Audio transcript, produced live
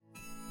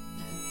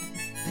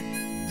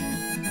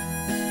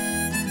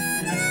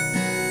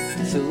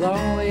It's a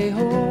long way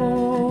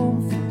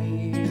home from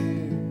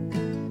here.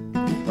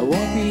 I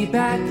won't be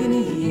back in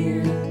a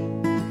year.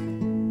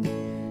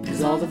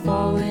 'Cause all the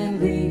fallen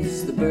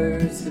leaves, the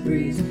birds, the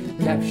breeze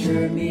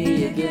capture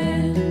me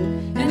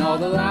again. And all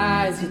the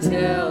lies you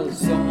tell to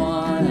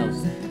someone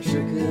else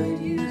sure could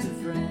use a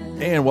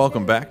friend. And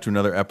welcome back to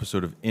another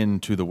episode of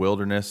Into the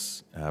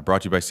Wilderness,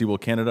 brought to you by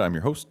Seawill Canada. I'm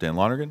your host, Dan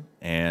Lonergan,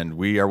 and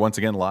we are once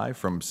again live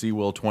from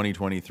Seawill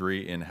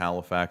 2023 in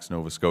Halifax,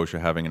 Nova Scotia,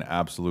 having an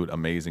absolute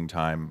amazing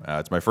time.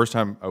 It's my first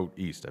time out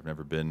east. I've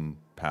never been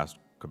past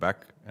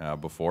Quebec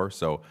before,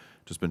 so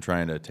just been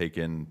trying to take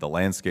in the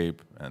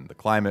landscape and the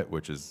climate,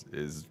 which is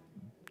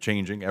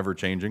changing,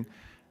 ever-changing.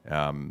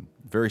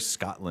 Very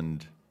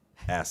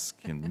Scotland-esque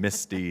and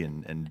misty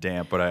and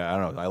damp, but I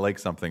don't know. I like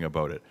something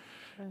about it.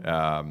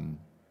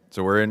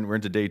 So we're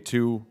into day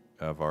two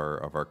of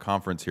our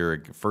conference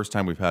here. First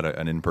time we've had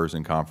an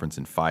in-person conference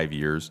in 5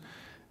 years,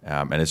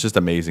 and it's just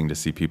amazing to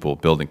see people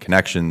building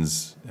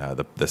connections.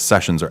 The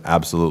sessions are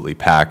absolutely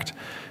packed,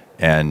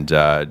 and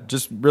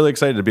just really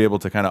excited to be able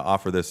to kind of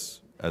offer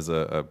this as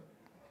an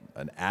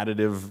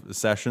additive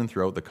session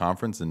throughout the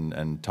conference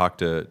and talk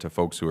to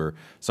folks who are,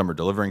 some are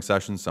delivering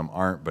sessions, some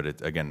aren't, but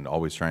it's, again,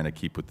 always trying to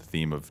keep with the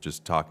theme of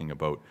just talking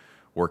about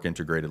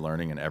work-integrated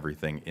learning and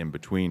everything in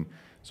between.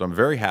 So I'm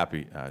very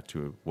happy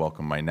to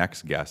welcome my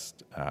next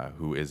guest,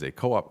 who is a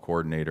co-op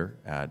coordinator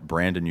at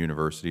Brandon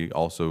University,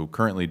 also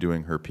currently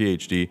doing her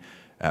PhD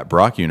at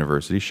Brock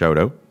University, shout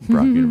out,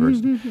 Brock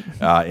University,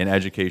 in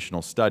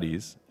educational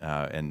studies,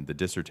 and the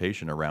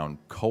dissertation around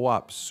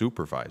co-op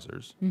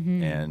supervisors.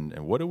 And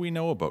what do we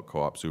know about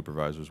co-op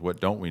supervisors? What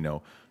don't we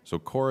know? So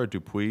Cora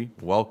Dupuis,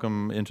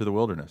 welcome into the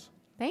wilderness.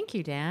 Thank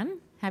you, Dan.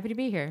 Happy to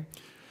be here.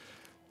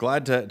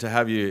 Glad to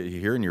have you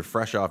here, and you're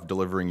fresh off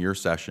delivering your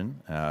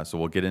session, so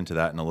we'll get into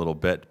that in a little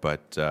bit.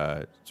 But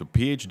so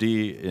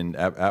PhD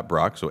at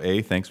Brock. So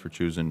thanks for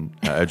choosing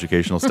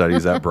educational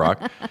studies at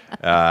Brock.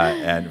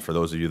 And for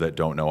those of you that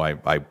don't know,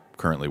 I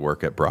currently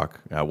work at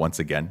Brock once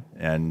again,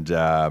 and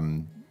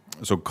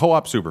so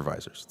co-op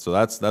supervisors. So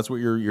that's what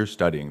you're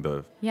studying,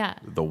 the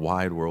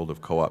wide world of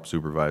co-op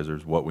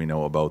supervisors, what we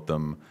know about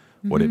them,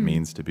 what it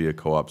means to be a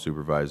co-op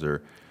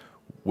supervisor.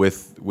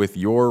 With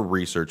your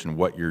research and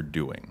what you're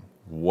doing,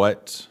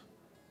 what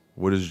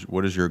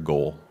is your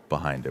goal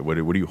behind it? What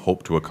do you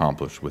hope to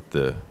accomplish with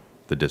the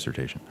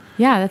dissertation?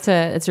 Yeah,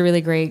 that's a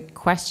really great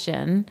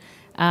question.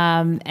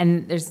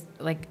 And there's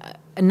like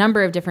a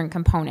number of different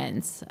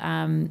components.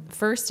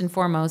 First and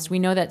foremost, we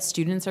know that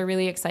students are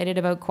really excited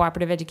about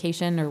cooperative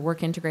education or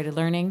work-integrated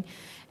learning,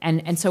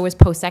 and so is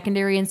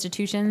post-secondary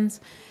institutions.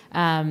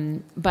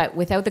 But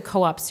without the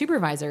co-op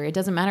supervisor, it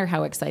doesn't matter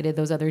how excited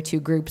those other two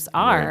groups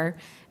are.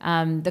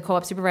 Right. The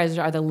co-op supervisors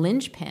are the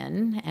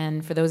linchpin,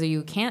 and for those of you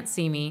who can't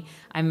see me,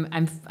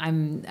 I'm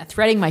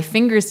threading my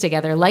fingers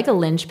together like a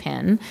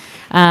linchpin,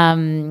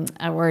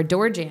 or a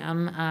door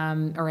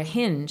jamb, or a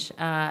hinge,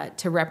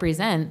 to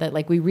represent that,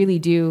 like, we really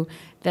do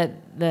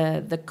that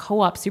the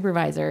co-op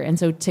supervisor. And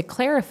so, to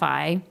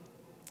clarify,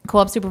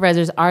 co-op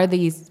supervisors are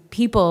these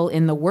people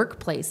in the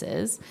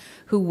workplaces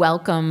who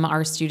welcome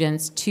our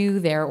students to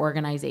their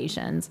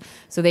organizations.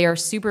 So they are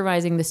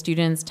supervising the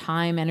students'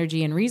 time,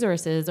 energy, and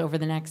resources over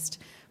the next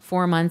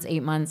 4 months,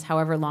 8 months,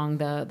 however long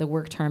the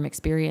work term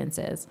experience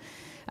is.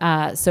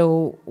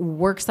 So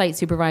worksite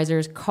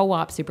supervisors,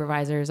 co-op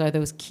supervisors are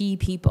those key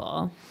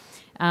people.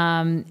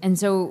 And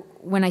so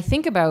when I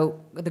think about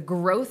the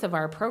growth of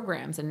our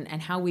programs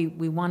and how we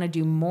want to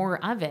do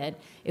more of it,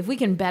 if we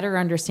can better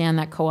understand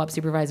that co-op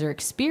supervisor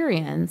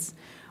experience,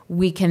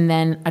 we can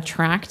then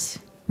attract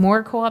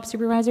more co-op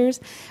supervisors,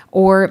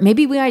 or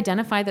maybe we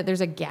identify that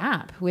there's a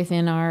gap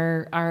within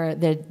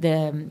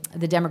the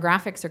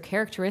demographics or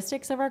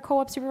characteristics of our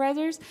co-op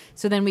supervisors.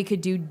 So then we could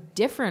do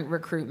different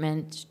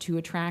recruitment to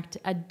attract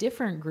a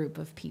different group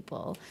of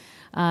people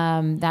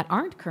that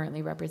aren't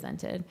currently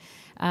represented.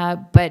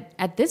 But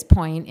at this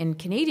point in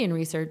Canadian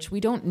research, we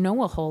don't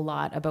know a whole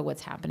lot about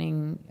what's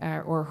happening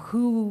or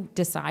who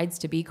decides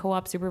to be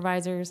co-op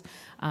supervisors,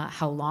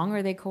 how long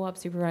are they co-op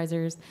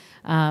supervisors,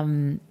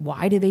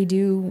 why do they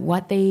do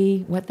what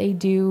they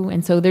do.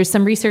 And so there's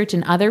some research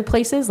in other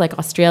places like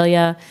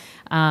Australia,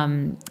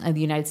 the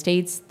United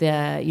States,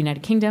 the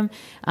United Kingdom,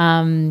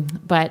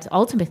 but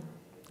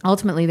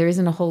ultimately, there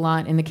isn't a whole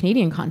lot in the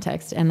Canadian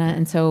context.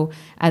 And so,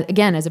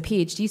 again, as a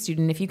PhD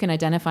student, if you can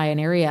identify an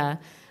area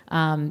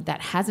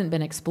that hasn't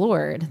been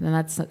explored, then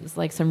that's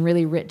like some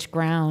really rich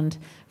ground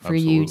for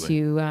you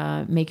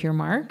to make your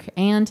mark.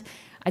 And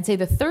I'd say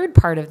the third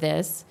part of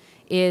this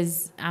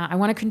is I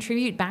want to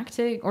contribute back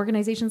to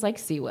organizations like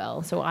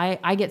Seawill. So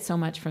I get so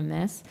much from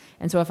this.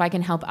 And so if I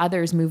can help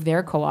others move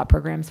their co-op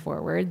programs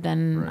forward,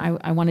 then right.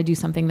 I want to do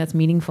something that's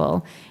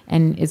meaningful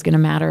and is going to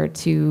matter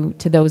to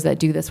those that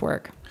do this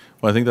work.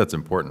 Well, I think that's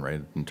important,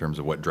 right, in terms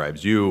of what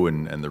drives you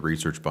and the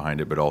research behind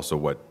it, but also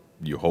what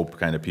you hope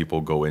kind of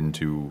people go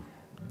into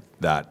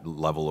that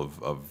level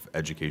of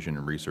education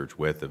and research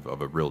with,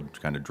 of a real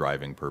kind of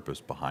driving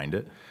purpose behind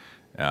it.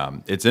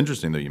 It's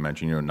interesting, though, you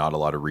mentioned, not a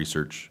lot of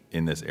research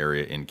in this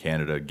area in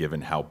Canada,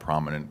 given how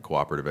prominent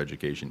cooperative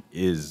education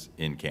is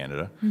in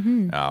Canada.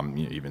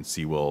 Even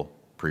CWIL,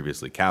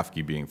 previously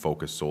CAFKE, being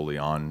focused solely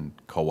on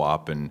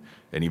co-op, and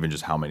even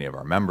just how many of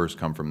our members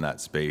come from that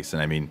space.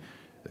 And I mean,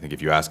 I think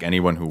if you ask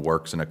anyone who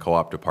works in a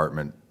co-op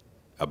department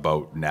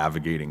about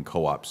navigating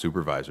co-op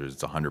supervisors,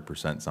 it's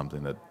 100%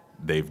 something that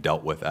they've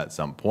dealt with at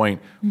some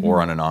point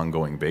or on an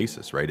ongoing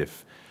basis, right?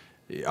 If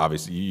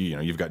obviously,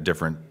 you've got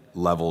different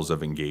levels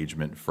of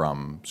engagement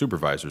from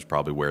supervisors,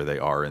 probably where they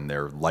are in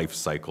their life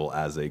cycle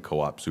as a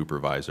co-op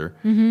supervisor,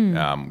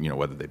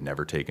 whether they've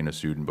never taken a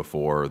student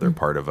before, or they're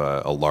part of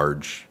a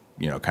large,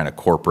 kind of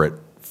corporate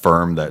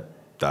firm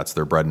that's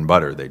their bread and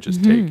butter. They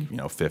just take,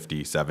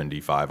 50,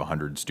 75,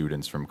 100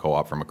 students from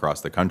co-op from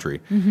across the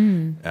country.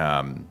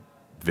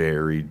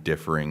 Very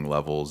differing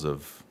levels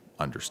of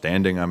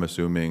understanding, I'm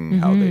assuming,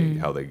 how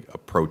they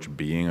approach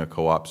being a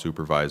co-op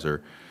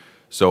supervisor.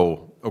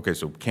 So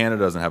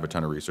Canada doesn't have a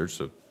ton of research,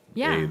 so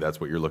that's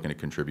what you're looking to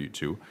contribute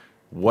to.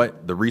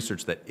 What the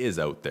research that is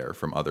out there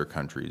from other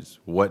countries,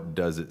 what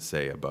does it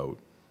say about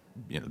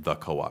the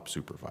co-op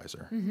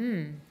supervisor?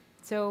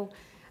 So,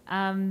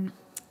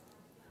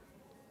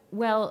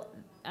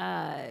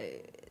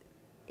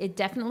 it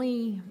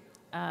definitely,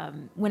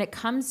 when it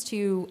comes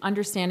to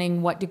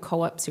understanding what do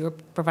co-op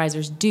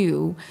supervisors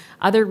do,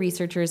 other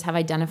researchers have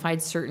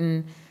identified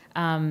certain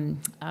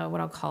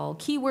what I'll call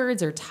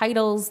keywords or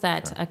titles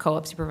that a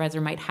co-op supervisor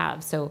might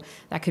have. So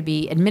that could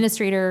be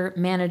administrator,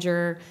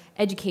 manager,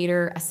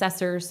 educator,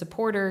 assessor,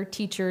 supporter,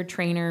 teacher,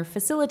 trainer,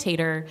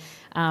 facilitator,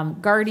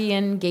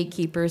 guardian,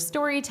 gatekeeper,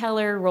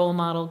 storyteller, role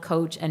model,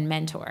 coach, and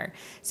mentor.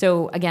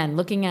 So again,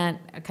 looking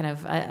at kind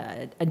of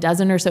a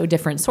dozen or so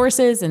different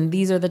sources, and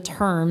these are the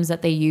terms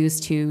that they use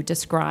to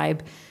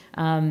describe.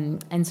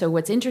 And so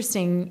what's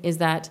interesting is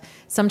that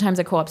sometimes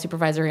a co-op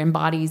supervisor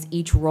embodies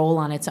each role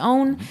on its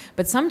own,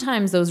 but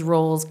sometimes those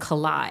roles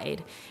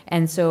collide.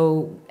 And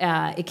so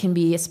it can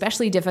be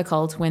especially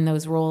difficult when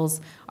those roles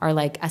are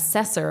like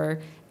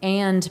assessor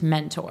and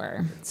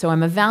mentor. So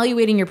I'm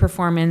evaluating your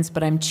performance,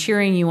 but I'm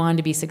cheering you on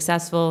to be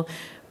successful.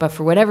 But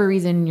for whatever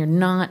reason, you're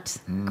not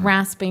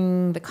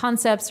grasping the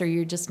concepts, or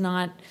you're just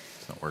not...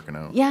 Not working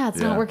out. Yeah, it's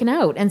not working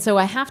out. And so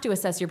I have to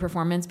assess your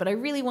performance, but I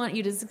really want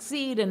you to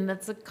succeed, and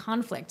that's a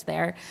conflict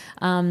there.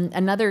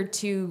 Another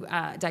two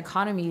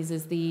dichotomies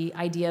is the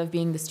idea of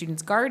being the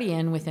student's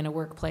guardian within a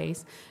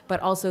workplace,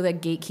 but also the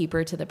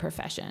gatekeeper to the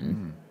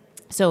profession.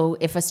 So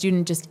if a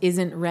student just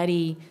isn't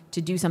ready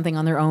to do something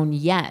on their own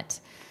yet,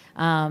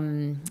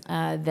 then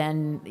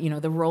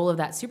the role of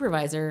that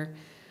supervisor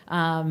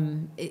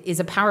is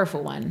a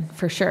powerful one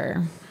for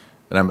sure.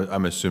 And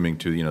I'm assuming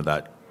too,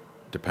 that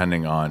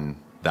depending on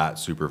that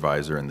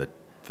supervisor and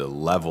the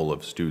level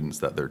of students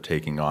that they're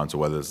taking on. So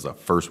whether this is a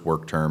first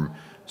work term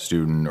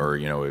student, or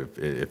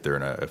if they're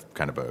in a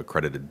kind of a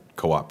accredited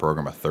co-op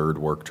program, a third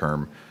work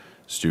term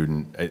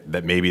student,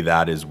 that maybe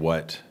that is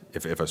what,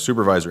 if a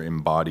supervisor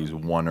embodies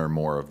one or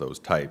more of those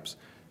types,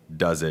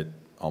 does it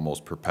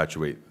almost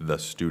perpetuate the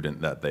student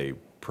that they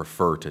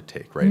prefer to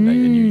take, right?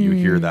 And you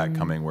hear that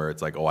coming, where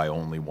it's like, I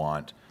only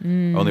want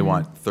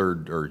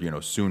third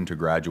or soon to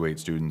graduate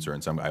students, or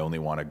I only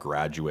want a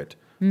graduate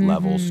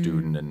level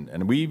student.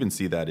 And we even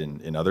see that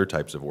in other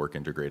types of work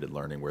integrated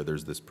learning, where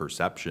there's this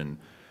perception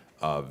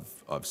of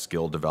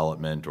skill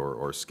development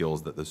or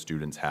skills that the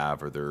students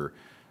have, or their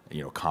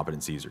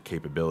competencies or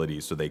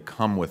capabilities. So they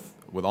come with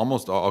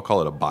almost, I'll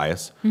call it a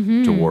bias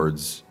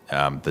towards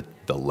the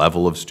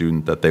level of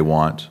student that they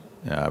want,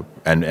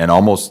 and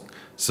almost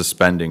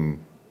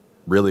suspending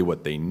really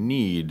what they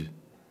need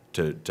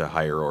to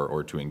hire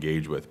or to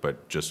engage with,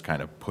 but just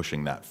kind of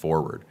pushing that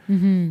forward.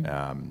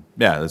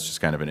 That's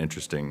just kind of an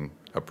interesting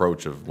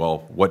approach of,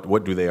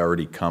 what do they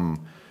already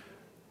come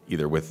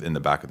either with in the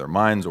back of their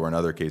minds, or in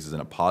other cases in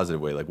a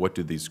positive way, like what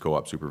do these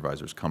co-op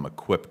supervisors come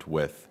equipped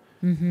with?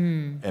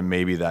 And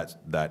maybe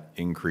that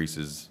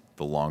increases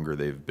the longer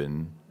they've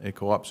been a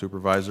co-op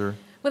supervisor.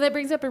 Well, that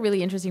brings up a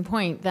really interesting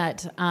point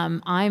that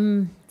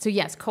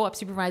yes, co-op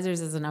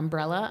supervisors is an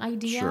umbrella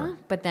idea,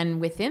 but then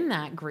within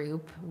that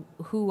group,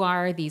 who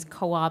are these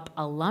co-op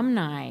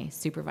alumni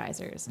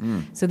supervisors?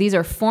 So these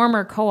are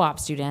former co-op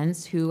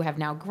students who have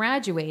now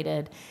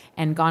graduated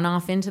and gone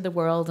off into the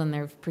world, and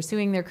they're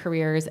pursuing their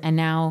careers, and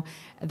now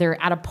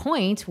they're at a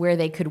point where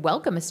they could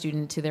welcome a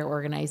student to their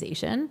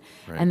organization.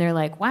 Right. And they're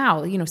like,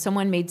 wow,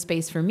 someone made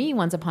space for me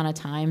once upon a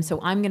time,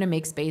 so I'm going to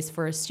make space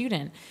for a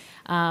student.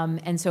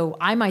 And so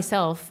I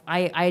myself,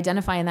 I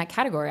identify in that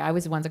category. I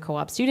was once a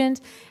co-op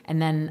student,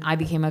 and then I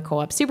became a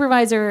co-op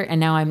supervisor, and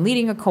now I'm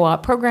leading a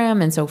co-op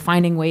program. And so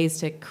finding ways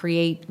to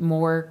create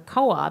more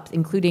co-ops,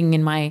 including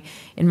in my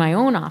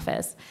own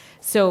office.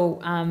 So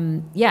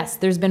yes,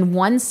 there's been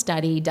one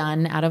study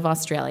done out of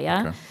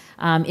Australia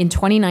in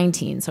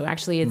 2019. So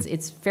actually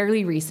it's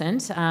fairly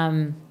recent.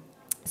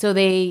 So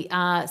they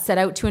set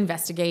out to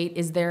investigate,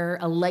 is there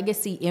a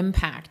legacy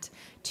impact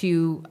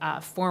to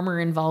former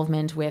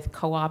involvement with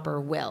co-op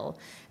or WIL?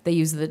 They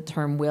use the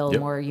term WIL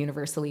more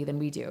universally than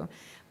we do.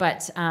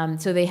 But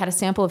so they had a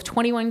sample of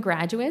 21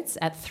 graduates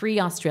at 3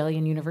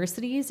 Australian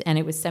universities, and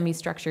it was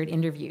semi-structured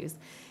interviews.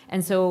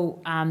 And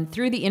so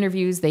through the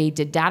interviews, they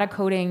did data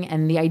coding,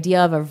 and the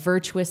idea of a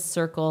virtuous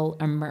circle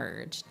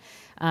emerged.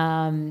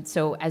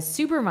 So as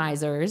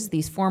supervisors,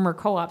 these former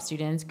co-op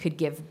students could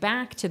give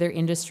back to their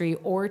industry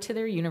or to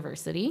their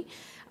university,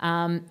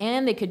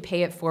 and they could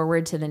pay it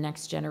forward to the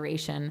next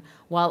generation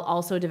while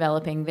also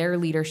developing their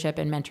leadership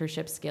and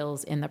mentorship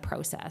skills in the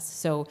process.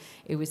 So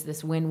it was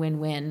this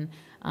win-win-win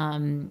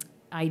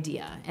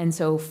idea. And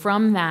so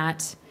from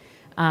that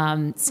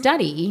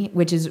study,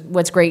 which is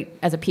what's great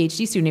as a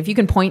PhD student, if you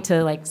can point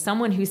to like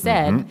someone who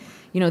said,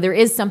 there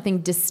is something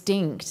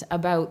distinct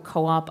about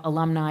co-op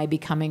alumni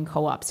becoming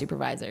co-op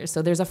supervisors.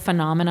 So there's a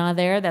phenomena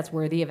there that's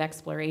worthy of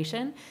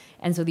exploration.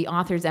 And so the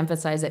authors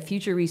emphasize that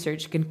future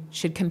research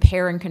should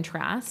compare and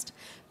contrast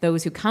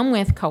those who come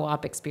with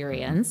co-op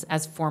experience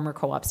as former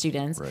co-op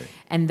students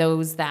and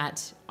those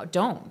that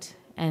don't.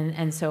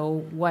 And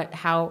so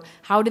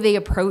how do they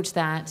approach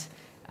that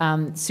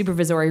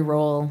supervisory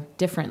role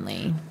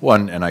differently?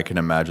 One, and I can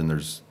imagine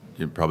there's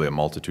probably a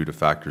multitude of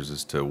factors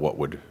as to what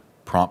would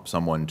prompt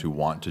someone to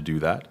want to do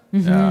that.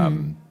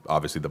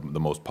 Obviously, the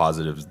most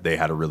positives, they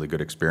had a really good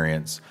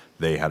experience.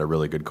 They had a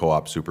really good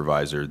co-op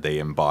supervisor. They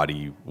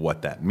embody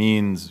what that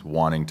means,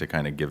 wanting to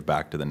kind of give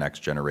back to the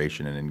next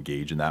generation and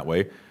engage in that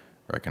way.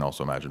 Or I can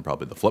also imagine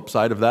probably the flip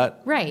side of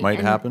that might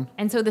happen.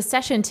 And so the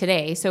session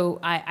today, so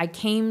I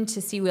came to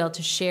Seawheel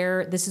to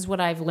share, this is what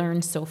I've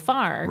learned so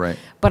far. Right.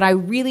 But I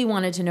really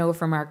wanted to know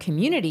from our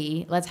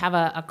community, let's have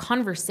a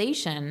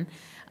conversation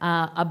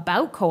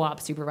about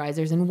co-op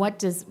supervisors and what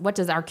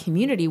does our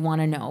community want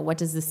to know? What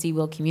does the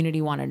Seawheel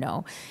community want to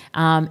know?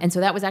 And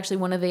so that was actually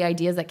one of the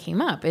ideas that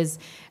came up is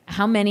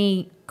how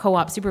many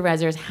co-op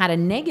supervisors had a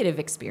negative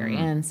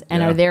experience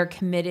and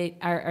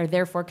are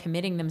therefore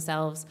committing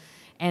themselves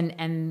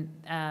and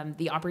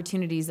the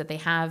opportunities that they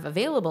have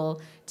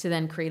available to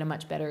then create a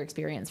much better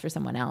experience for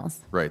someone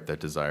else. Right,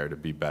 that desire to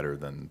be better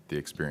than the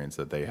experience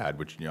that they had,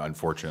 which,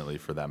 unfortunately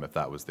for them, if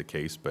that was the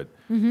case, but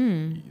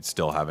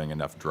still having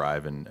enough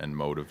drive and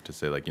motive to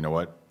say, like, you know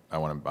what, I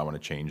want to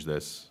change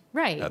this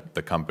at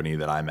the company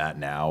that I'm at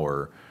now,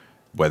 or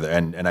whether,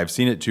 and I've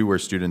seen it too, where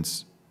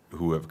students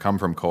who have come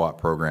from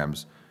co-op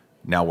programs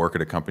now work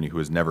at a company who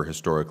has never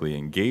historically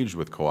engaged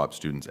with co-op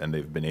students, and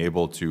they've been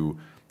able to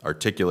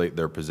articulate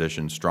their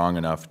position strong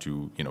enough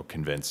to,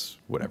 convince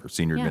whatever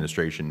senior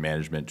administration,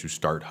 management to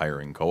start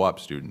hiring co-op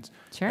students.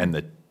 Sure. And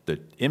the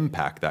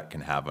impact that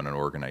can have on an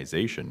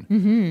organization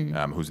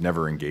who's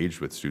never engaged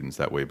with students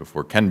that way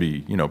before can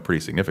be, pretty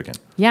significant.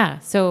 Yeah.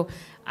 So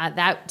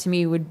that to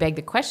me would beg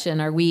the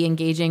question, are we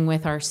engaging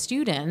with our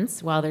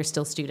students while they're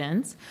still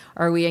students?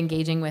 Or are we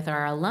engaging with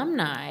our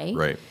alumni?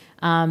 Right.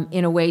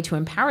 In a way to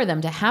empower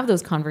them to have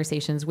those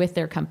conversations with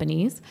their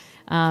companies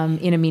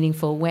in a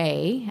meaningful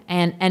way,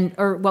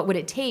 or what would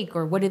it take,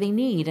 or what do they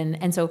need,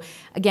 and so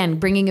again,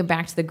 bringing it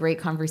back to the great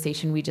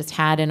conversation we just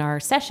had in our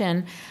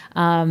session,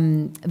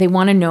 they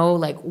want to know,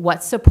 like,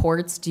 what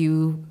supports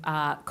do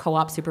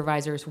co-op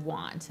supervisors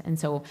want, and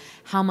so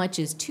how much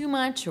is too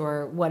much,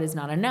 or what is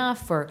not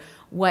enough, or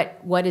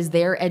what is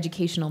their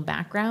educational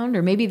background,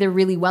 or maybe they're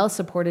really well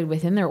supported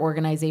within their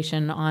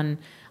organization on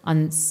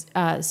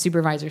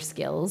supervisor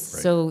skills,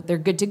 so they're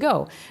good to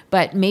go.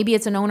 But maybe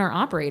it's an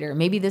owner-operator.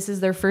 Maybe this is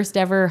their first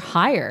ever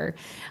hire.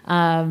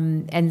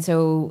 And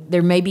so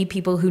there may be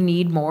people who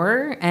need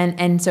more.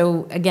 And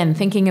so, again,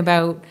 thinking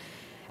about,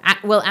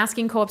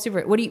 asking co-op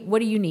supervisor, what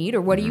do you need,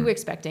 or what are you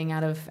expecting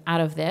out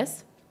of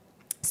this?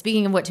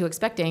 Speaking of what to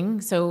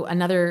expecting, so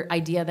another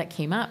idea that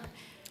came up.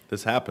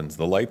 This happens.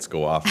 The lights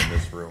go off in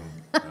this room.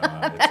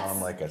 It's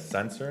on like a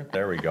sensor.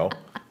 There we go.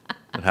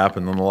 It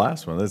happened on the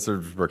last one. This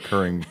is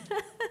recurring.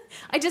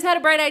 I just had a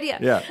bright idea.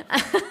 Yeah.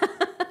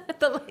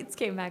 The lights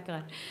came back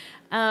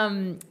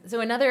on. So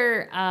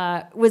another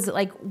was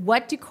like,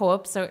 what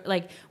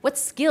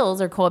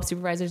skills are co-op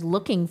supervisors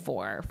looking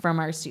for from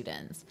our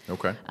students?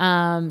 Okay.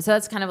 So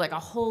that's kind of like a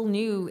whole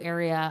new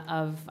area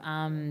of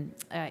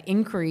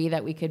inquiry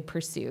that we could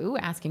pursue,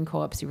 asking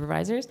co-op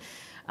supervisors.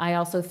 I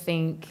also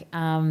think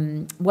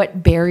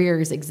what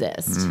barriers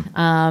exist,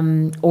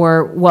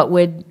 or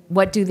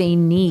what do they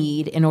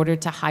need in order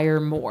to hire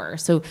more?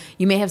 So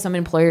you may have some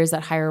employers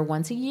that hire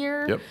once a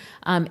year,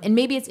 and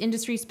maybe it's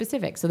industry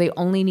specific, so they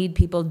only need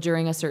people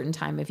during a certain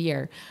time of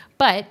year.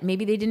 But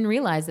maybe they didn't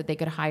realize that they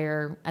could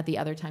hire at the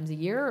other times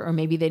of year, or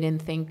maybe they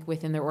didn't think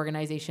within their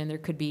organization there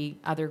could be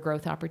other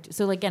growth opportunities.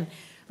 So again,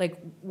 like,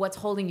 what's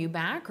holding you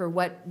back, or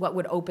what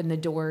would open the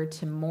door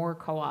to more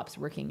co-ops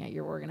working at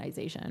your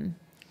organization?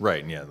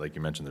 Right, and yeah, like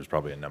you mentioned, there's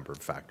probably a number of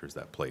factors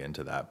that play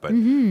into that. But so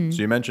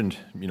you mentioned,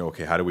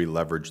 okay, how do we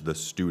leverage the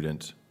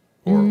student,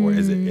 or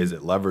is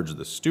it leverage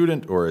the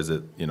student, or is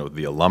it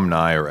the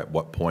alumni, or at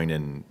what point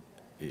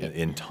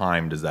in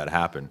time does that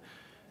happen?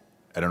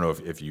 I don't know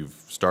if you've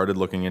started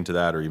looking into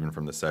that, or even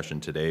from the session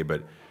today,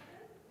 but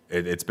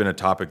it's been a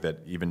topic that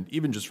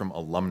even just from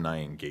alumni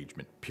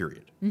engagement,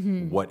 period.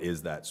 What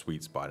is that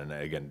sweet spot? And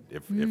again,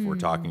 if we're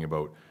talking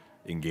about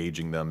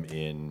engaging them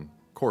in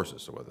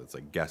courses. So whether it's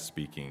like guest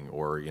speaking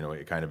or,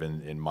 it kind of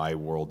in my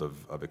world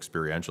of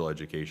experiential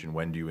education,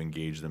 when do you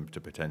engage them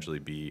to potentially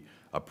be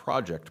a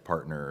project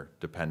partner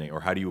depending, or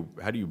how do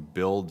you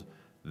build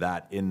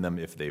that in them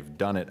if they've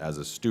done it as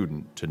a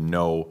student to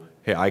know,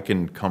 hey, I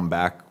can come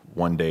back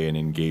one day and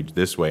engage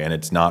this way. And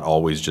it's not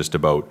always just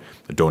about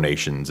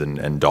donations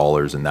and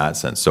dollars in that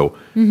sense. So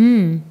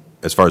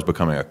as far as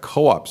becoming a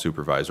co-op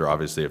supervisor,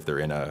 obviously if they're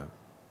in a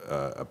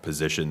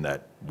position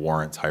that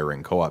warrants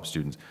hiring co-op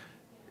students,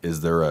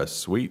 is there a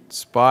sweet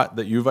spot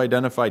that you've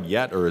identified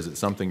yet, or is it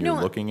something you're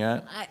looking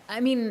at?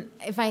 I mean,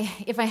 if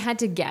I had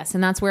to guess,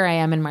 and that's where I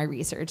am in my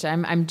research,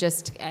 I'm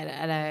just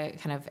at a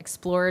kind of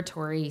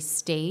exploratory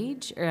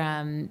stage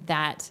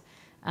but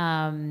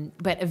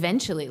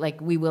eventually,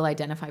 like, we will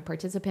identify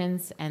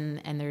participants,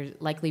 and there's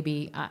likely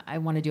be, I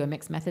want to do a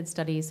mixed method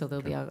study, so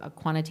there'll be a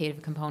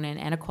quantitative component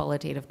and a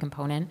qualitative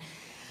component.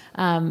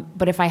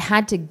 But if I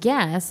had to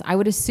guess, I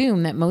would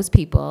assume that most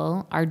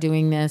people are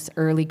doing this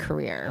early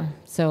career.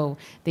 So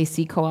they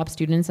see co-op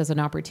students as an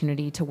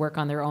opportunity to work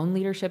on their own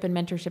leadership and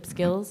mentorship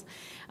skills.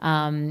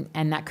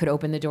 And that could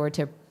open the door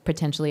to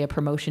potentially a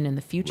promotion in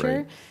the future.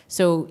 Right.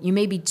 So you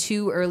may be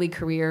too early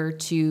career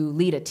to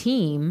lead a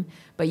team,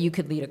 but you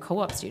could lead a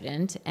co-op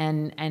student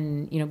and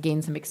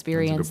gain some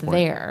experience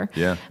there.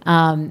 Yeah.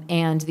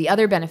 And the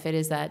other benefit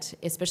is that,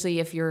 especially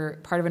if you're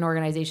part of an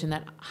organization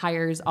that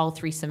hires all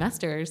 3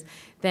 semesters,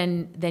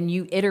 then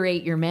you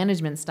iterate your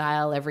management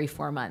style every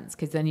 4 months,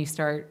 because then you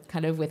start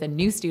kind of with a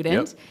new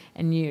student,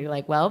 and you're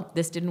like, well,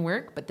 this didn't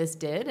work, but this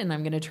did, and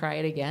I'm going to try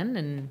it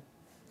again,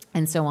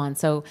 and so on.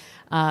 So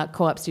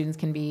co-op students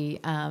can be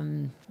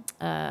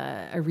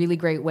a really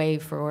great way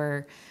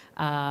for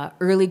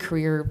early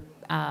career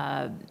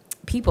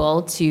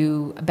people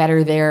to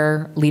better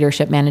their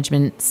leadership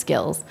management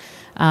skills.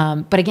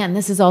 But again,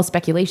 this is all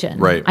speculation.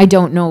 Right. I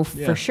don't know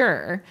for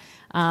sure.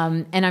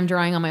 And I'm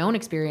drawing on my own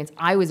experience.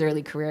 I was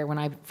early career when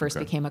I first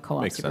became a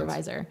co-op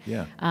supervisor.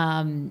 Yeah.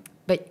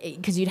 But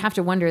because you'd have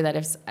to wonder that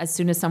if as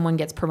soon as someone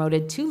gets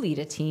promoted to lead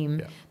a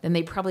team, then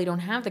they probably don't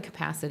have the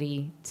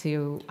capacity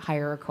to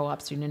hire a co-op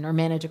student or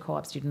manage a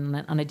co-op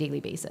student on a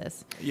daily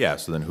basis. Yeah.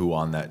 So then who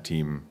on that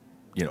team,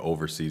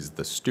 oversees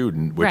the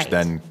student, which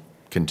then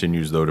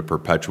continues though to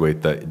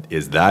perpetuate that,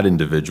 is that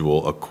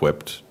individual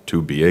equipped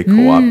to be a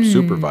co-op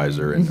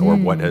supervisor, and or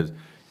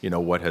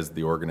what has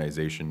the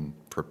organization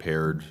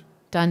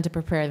done to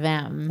prepare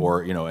them,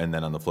 or and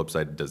then on the flip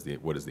side,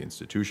 what does the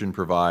institution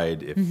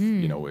provide if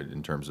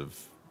in terms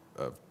of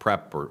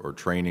prep or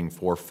training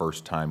for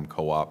first-time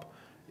co-op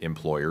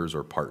employers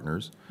or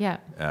partners?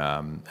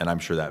 And I'm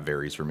sure that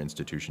varies from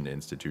institution to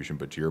institution,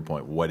 but to your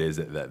point, what is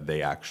it that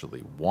they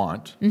actually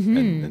want?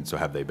 And so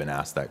have they been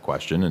asked that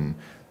question? And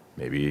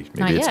maybe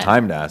it's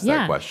time to ask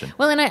that question.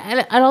 Well, and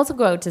I'd also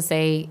go out to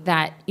say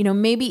that,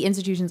 maybe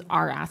institutions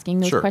are asking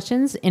those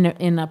questions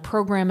in a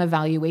program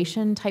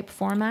evaluation type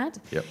format.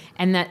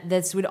 And that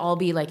this would all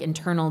be like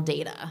internal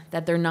data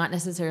that they're not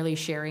necessarily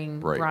sharing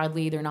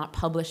broadly. They're not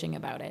publishing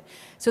about it.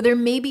 So there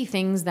may be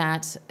things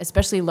that,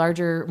 especially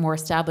larger, more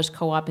established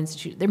co-op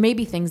institutions, there may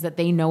be things that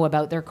they know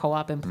about their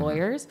co-op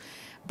employers.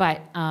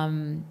 But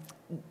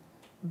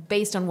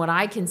based on what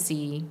I can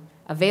see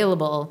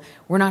available,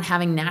 we're not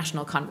having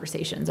national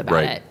conversations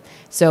about it.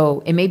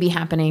 So it may be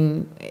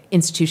happening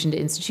institution to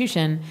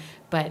institution,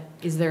 but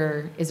is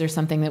there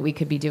something that we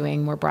could be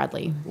doing more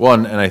broadly? Well,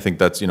 and I think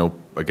that's,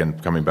 again,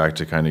 coming back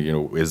to kind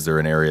of, is there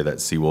an area that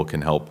CWIL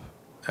can help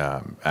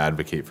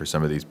advocate for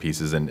some of these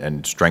pieces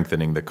and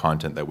strengthening the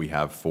content that we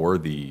have for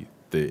the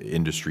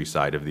industry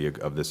side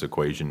of this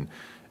equation?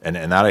 And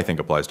that I think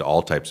applies to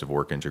all types of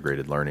work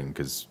integrated learning,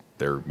 because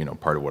they're,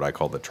 part of what I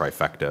call the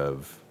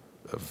trifecta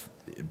of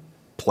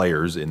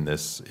players in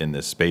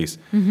this space.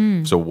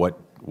 So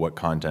what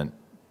content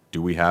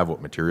do we have?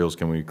 What materials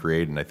can we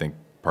create? And I think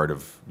part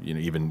of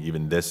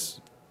even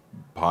this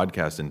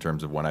podcast, in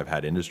terms of when I've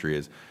had industry,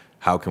 is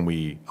how can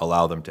we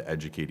allow them to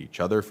educate each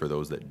other for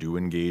those that do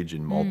engage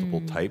in multiple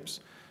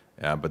types,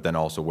 but then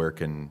also where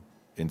can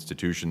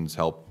institutions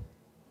help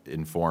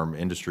inform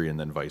industry, and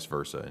then vice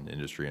versa, and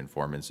industry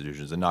inform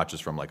institutions, and not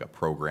just from like a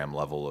program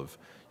level of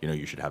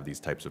you should have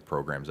these types of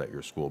programs at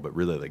your school, but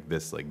really like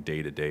this like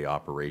day-to-day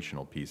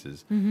operational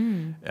pieces,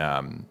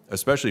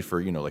 especially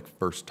for like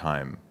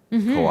first-time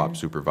co-op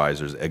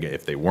supervisors. Again,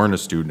 if they weren't a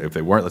student,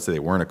 let's say they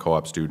weren't a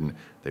co-op student,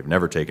 they've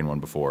never taken one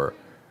before,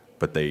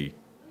 but they,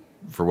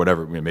 for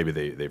whatever, maybe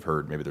they've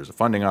heard maybe there's a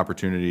funding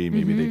opportunity,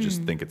 maybe they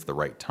just think it's the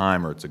right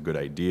time, or it's a good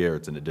idea, or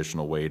it's an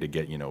additional way to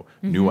get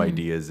new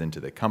ideas into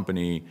the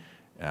company.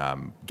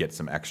 Get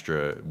some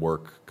extra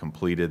work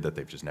completed that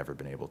they've just never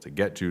been able to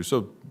get to.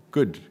 So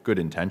good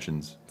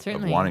intentions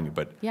of wanting it,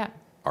 but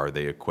are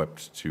they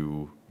equipped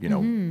to,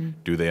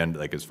 do they end,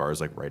 like, as far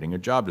as like writing a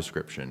job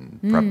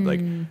description, prep,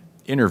 like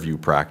interview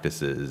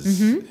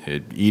practices,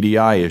 EDI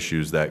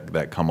issues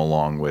that come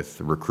along with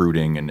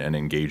recruiting and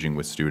engaging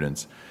with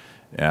students.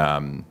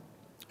 And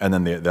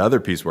then the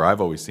other piece where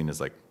I've always seen is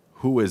like,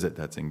 who is it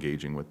that's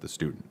engaging with the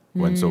student?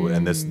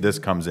 And this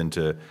comes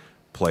into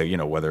play,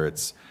 whether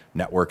it's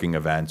networking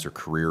events or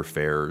career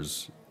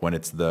fairs, when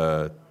it's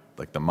the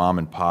like the mom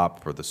and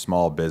pop or the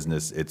small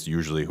business, it's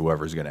usually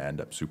whoever's going to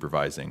end up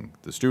supervising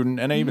the student.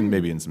 And even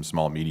maybe in some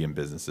small, medium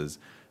businesses,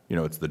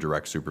 it's the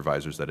direct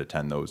supervisors that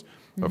attend those.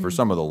 But for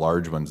some of the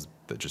large ones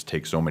that just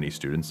take so many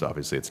students,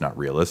 obviously it's not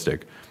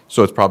realistic.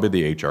 So it's probably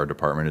the HR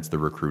department, it's the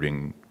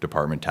recruiting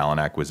department, talent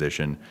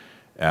acquisition,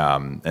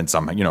 and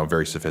some,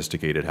 very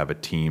sophisticated have a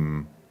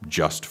team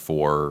just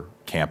for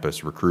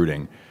campus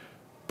recruiting,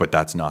 but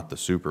that's not the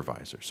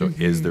supervisor. So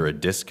is there a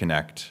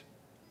disconnect?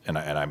 And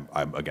I'm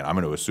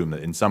going to assume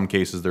that in some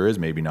cases there is,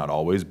 maybe not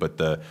always, but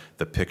the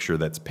picture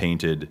that's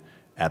painted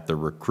at the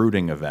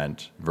recruiting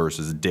event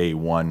versus day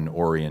one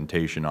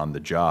orientation on the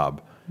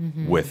job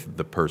with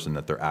the person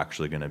that they're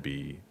actually going to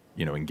be,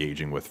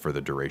 engaging with for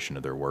the duration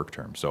of their work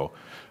term. So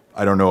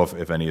I don't know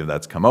if any of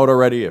that's come out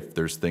already, if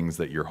there's things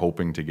that you're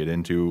hoping to get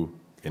into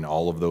in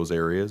all of those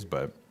areas,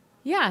 but.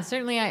 Yeah,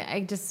 certainly.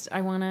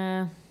 I want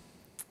to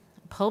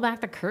pull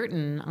back the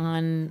curtain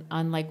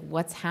on like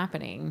what's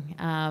happening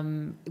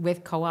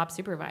with co-op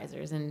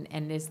supervisors, and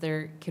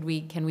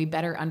can we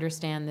better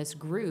understand this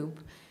group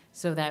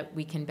so that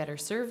we can better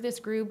serve this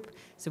group,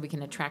 so we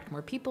can attract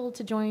more people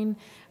to join,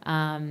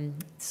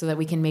 so that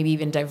we can maybe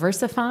even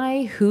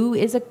diversify who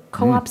is a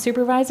co-op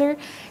supervisor,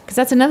 because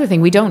that's another thing.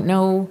 We don't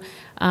know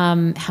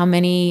how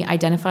many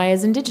identify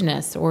as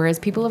Indigenous or as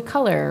people of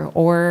color,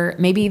 or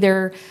maybe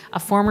they're a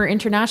former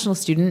international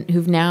student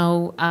who've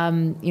now,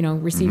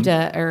 received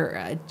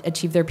or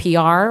achieved their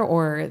PR,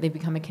 or they've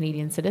become a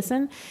Canadian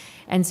citizen.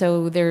 And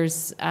so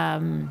there's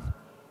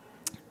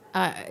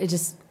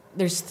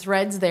there's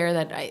threads there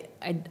that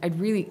I'd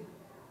really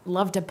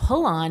love to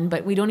pull on,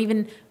 but we don't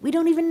even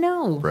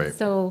know. Right.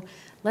 So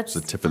let's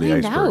it's the tip of the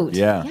iceberg. Out.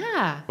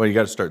 Yeah. Well, you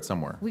got to start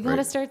somewhere. We got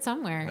to start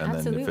somewhere. And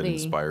Absolutely. then if it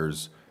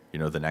inspires,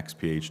 the next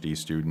PhD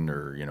student,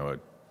 or a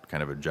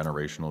kind of a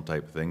generational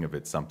type thing, if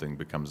it's something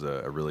becomes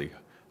a really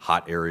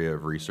hot area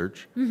of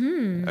research.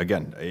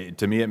 Again,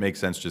 to me, it makes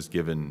sense just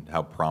given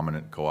how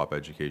prominent co-op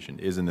education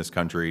is in this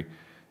country.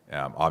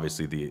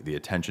 Obviously, the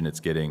attention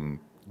it's getting.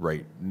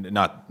 Right,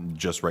 not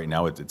just right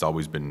now. It's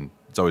always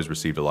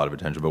received a lot of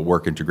attention, but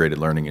work integrated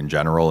learning in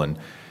general, and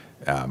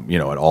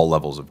at all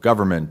levels of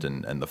government,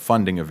 and the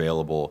funding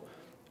available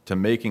to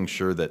making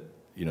sure that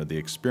the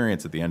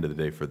experience at the end of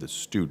the day for the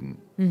student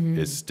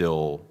is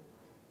still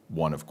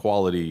one of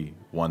quality,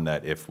 one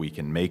that if we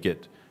can make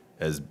it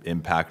as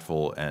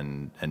impactful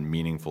and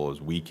meaningful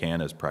as we can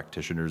as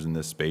practitioners in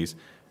this space,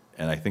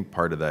 and I think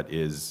part of that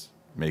is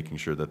making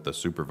sure that the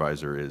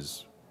supervisor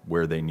is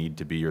where they need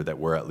to be, or that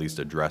we're at least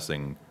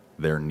addressing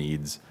their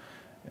needs.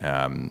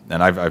 And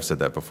I've said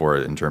that before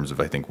in terms of,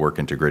 I think, work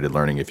integrated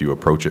learning. If you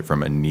approach it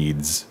from a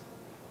needs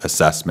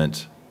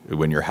assessment,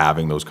 when you're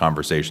having those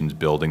conversations,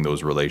 building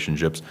those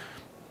relationships,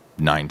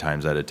 9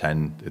 times out of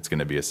 10, it's going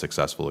to be a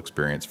successful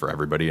experience for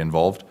everybody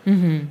involved.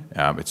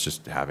 It's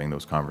just having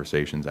those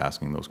conversations,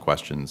 asking those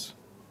questions,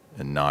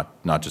 and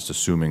not just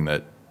assuming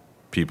that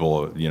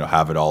people,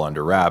 have it all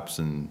under wraps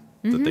and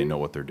that they know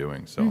what they're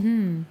doing. So.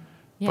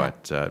 Yeah.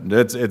 But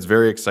it's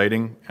very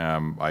exciting.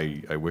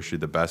 I wish you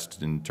the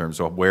best in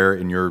terms of where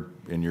in your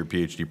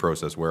PhD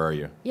process. Where are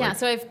you? Yeah,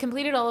 so I've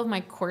completed all of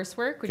my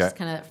coursework, which is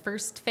kind of the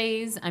first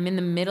phase. I'm in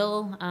the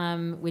middle,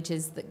 which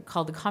is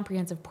called the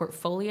comprehensive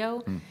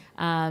portfolio.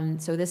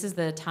 So this is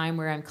the time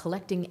where I'm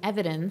collecting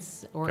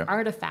evidence or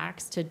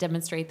artifacts to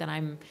demonstrate that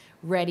I'm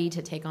ready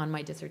to take on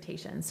my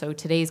dissertation. So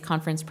today's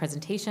conference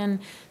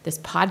presentation, this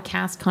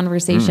podcast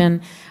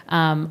conversation,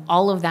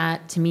 all of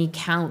that to me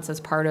counts as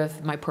part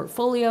of my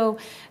portfolio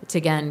to,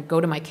 again, go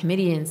to my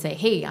committee and say,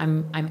 hey,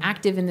 I'm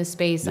active in this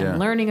space. I'm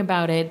learning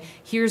about it.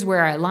 Here's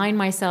where I align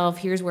myself.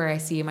 Here's where I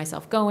see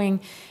myself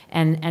going,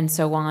 and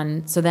so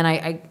on. So then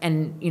I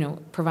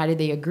provided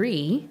they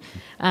agree,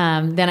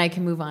 then I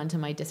can move on to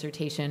my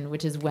dissertation,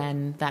 which is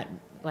when that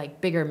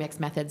bigger mixed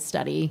methods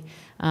study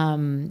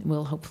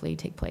will hopefully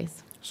take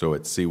place. So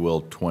at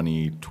CWIL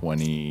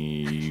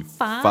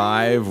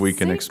 2025, we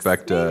can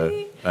expect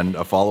a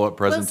follow-up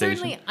presentation. Well,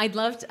 certainly, I'd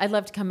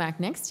love to come back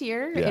next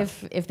year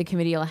if the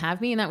committee will have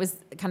me. And that was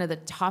kind of the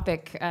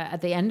topic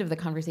at the end of the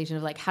conversation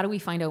of how do we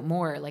find out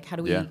more? How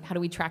do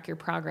we track your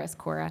progress,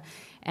 Cora?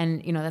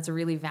 And that's a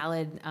really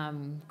valid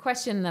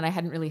question that I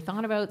hadn't really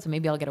thought about. So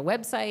maybe I'll get a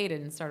website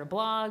and start a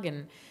blog.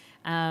 And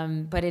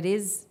but it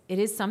is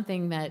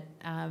something that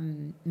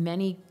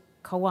many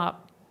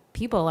co-op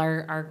people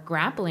are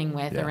grappling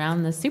with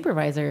around the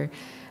supervisor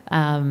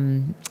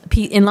in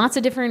lots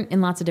of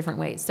different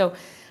ways. So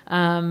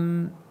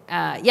I'm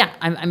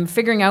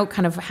figuring out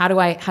kind of how do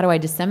I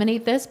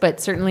disseminate this, but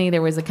certainly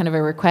there was a kind of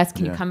a request,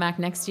 can you come back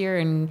next year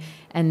and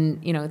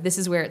this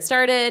is where it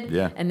started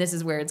and this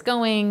is where it's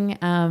going.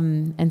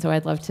 And so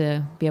I'd love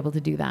to be able to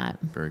do that.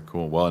 Very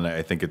cool. Well, and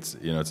I think it's,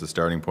 it's a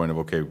starting point of,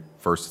 okay,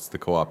 first it's the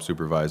co-op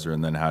supervisor,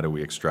 and then how do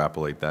we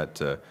extrapolate that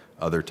to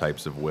other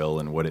types of WIL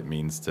and what it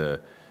means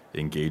to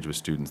engage with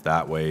students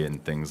that way,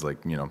 and things like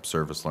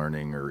service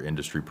learning or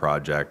industry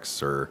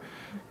projects or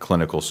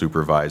clinical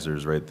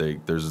supervisors, right?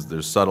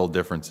 There's subtle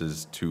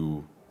differences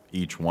to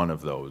each one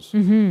of those.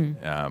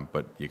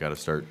 But you got to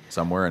start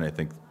somewhere, and I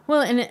think.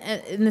 Well, and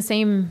in the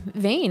same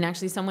vein,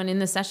 actually, someone in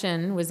the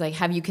session was like,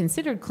 "Have you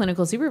considered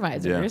clinical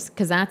supervisors?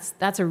 Because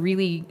that's a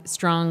really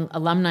strong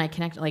alumni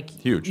connection. Like,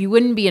 huge. You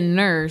wouldn't be a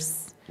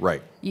nurse,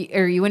 Right?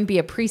 Or you wouldn't be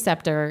a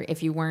preceptor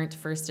if you weren't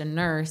first a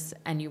nurse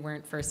and you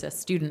weren't first a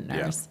student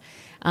nurse."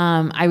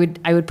 I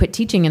would put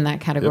teaching in that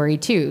category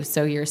too.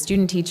 So you're a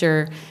student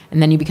teacher,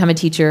 and then you become a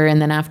teacher,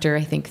 and then after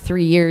I think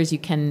 3 years, you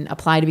can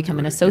apply to become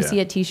an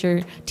associate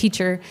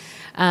teacher.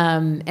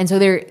 And so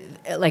they're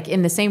like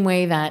in the same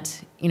way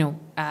that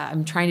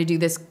I'm trying to do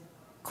this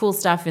cool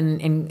stuff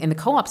in the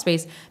co-op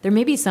space. There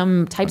may be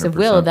some types 100%. Of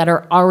will that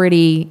are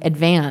already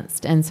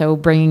advanced, and so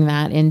bringing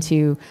that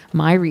into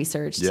my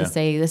research to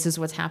say this is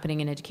what's happening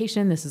in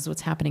education, this is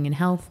what's happening in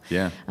health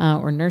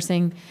or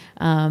nursing,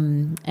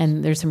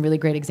 and there's some really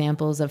great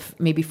examples of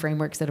maybe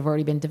frameworks that have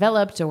already been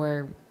developed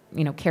or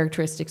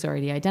characteristics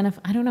already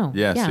identified. I don't know.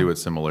 See what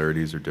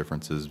similarities or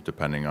differences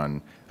depending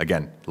on,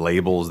 again,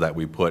 labels that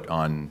we put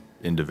on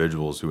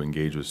individuals who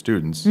engage with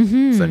students.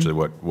 Essentially,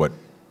 what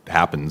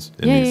happens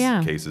in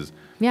these cases.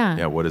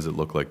 What does it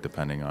look like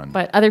depending on?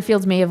 But other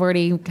fields may have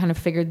already kind of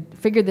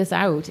figured this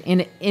out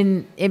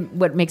in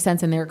what makes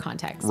sense in their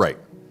context. Right.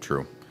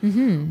 True.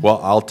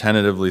 Well, I'll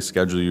tentatively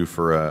schedule you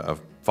for a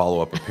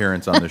follow-up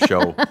appearance on the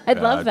show. I'd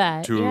love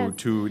that.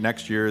 To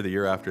next year, the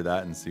year after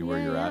that, and see where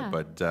you're at.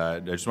 But I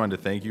just wanted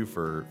to thank you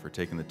for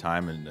taking the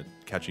time and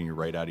catching you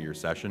right out of your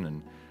session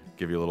and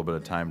give you a little bit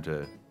of time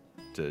to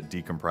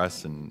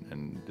decompress,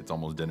 and it's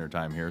almost dinner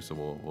time here, so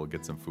we'll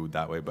get some food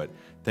that way. But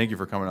thank you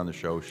for coming on the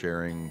show,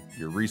 sharing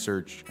your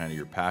research, kind of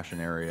your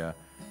passion area,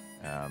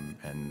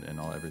 and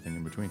everything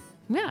in between.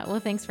 Yeah, well,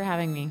 thanks for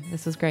having me.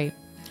 This was great.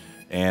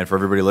 And for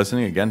everybody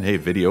listening, again, hey,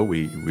 video,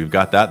 we've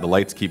got that. The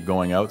lights keep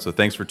going out, so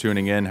thanks for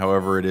tuning in.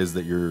 However it is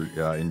that you're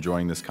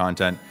enjoying this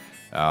content,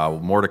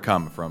 more to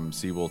come from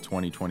CWIL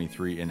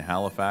 2023 in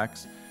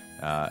Halifax.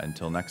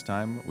 Until next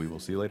time, we will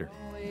see you later.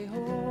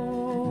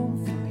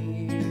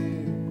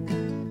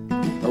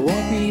 I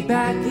won't be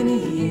back in a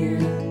year,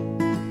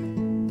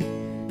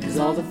 'cause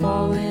all the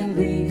fallen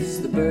leaves,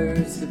 the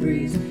birds, the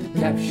breeze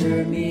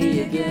capture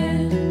me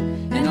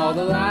again. And all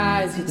the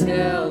lies you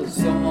tell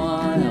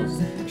someone else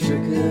sure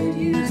could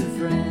use a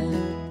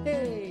friend.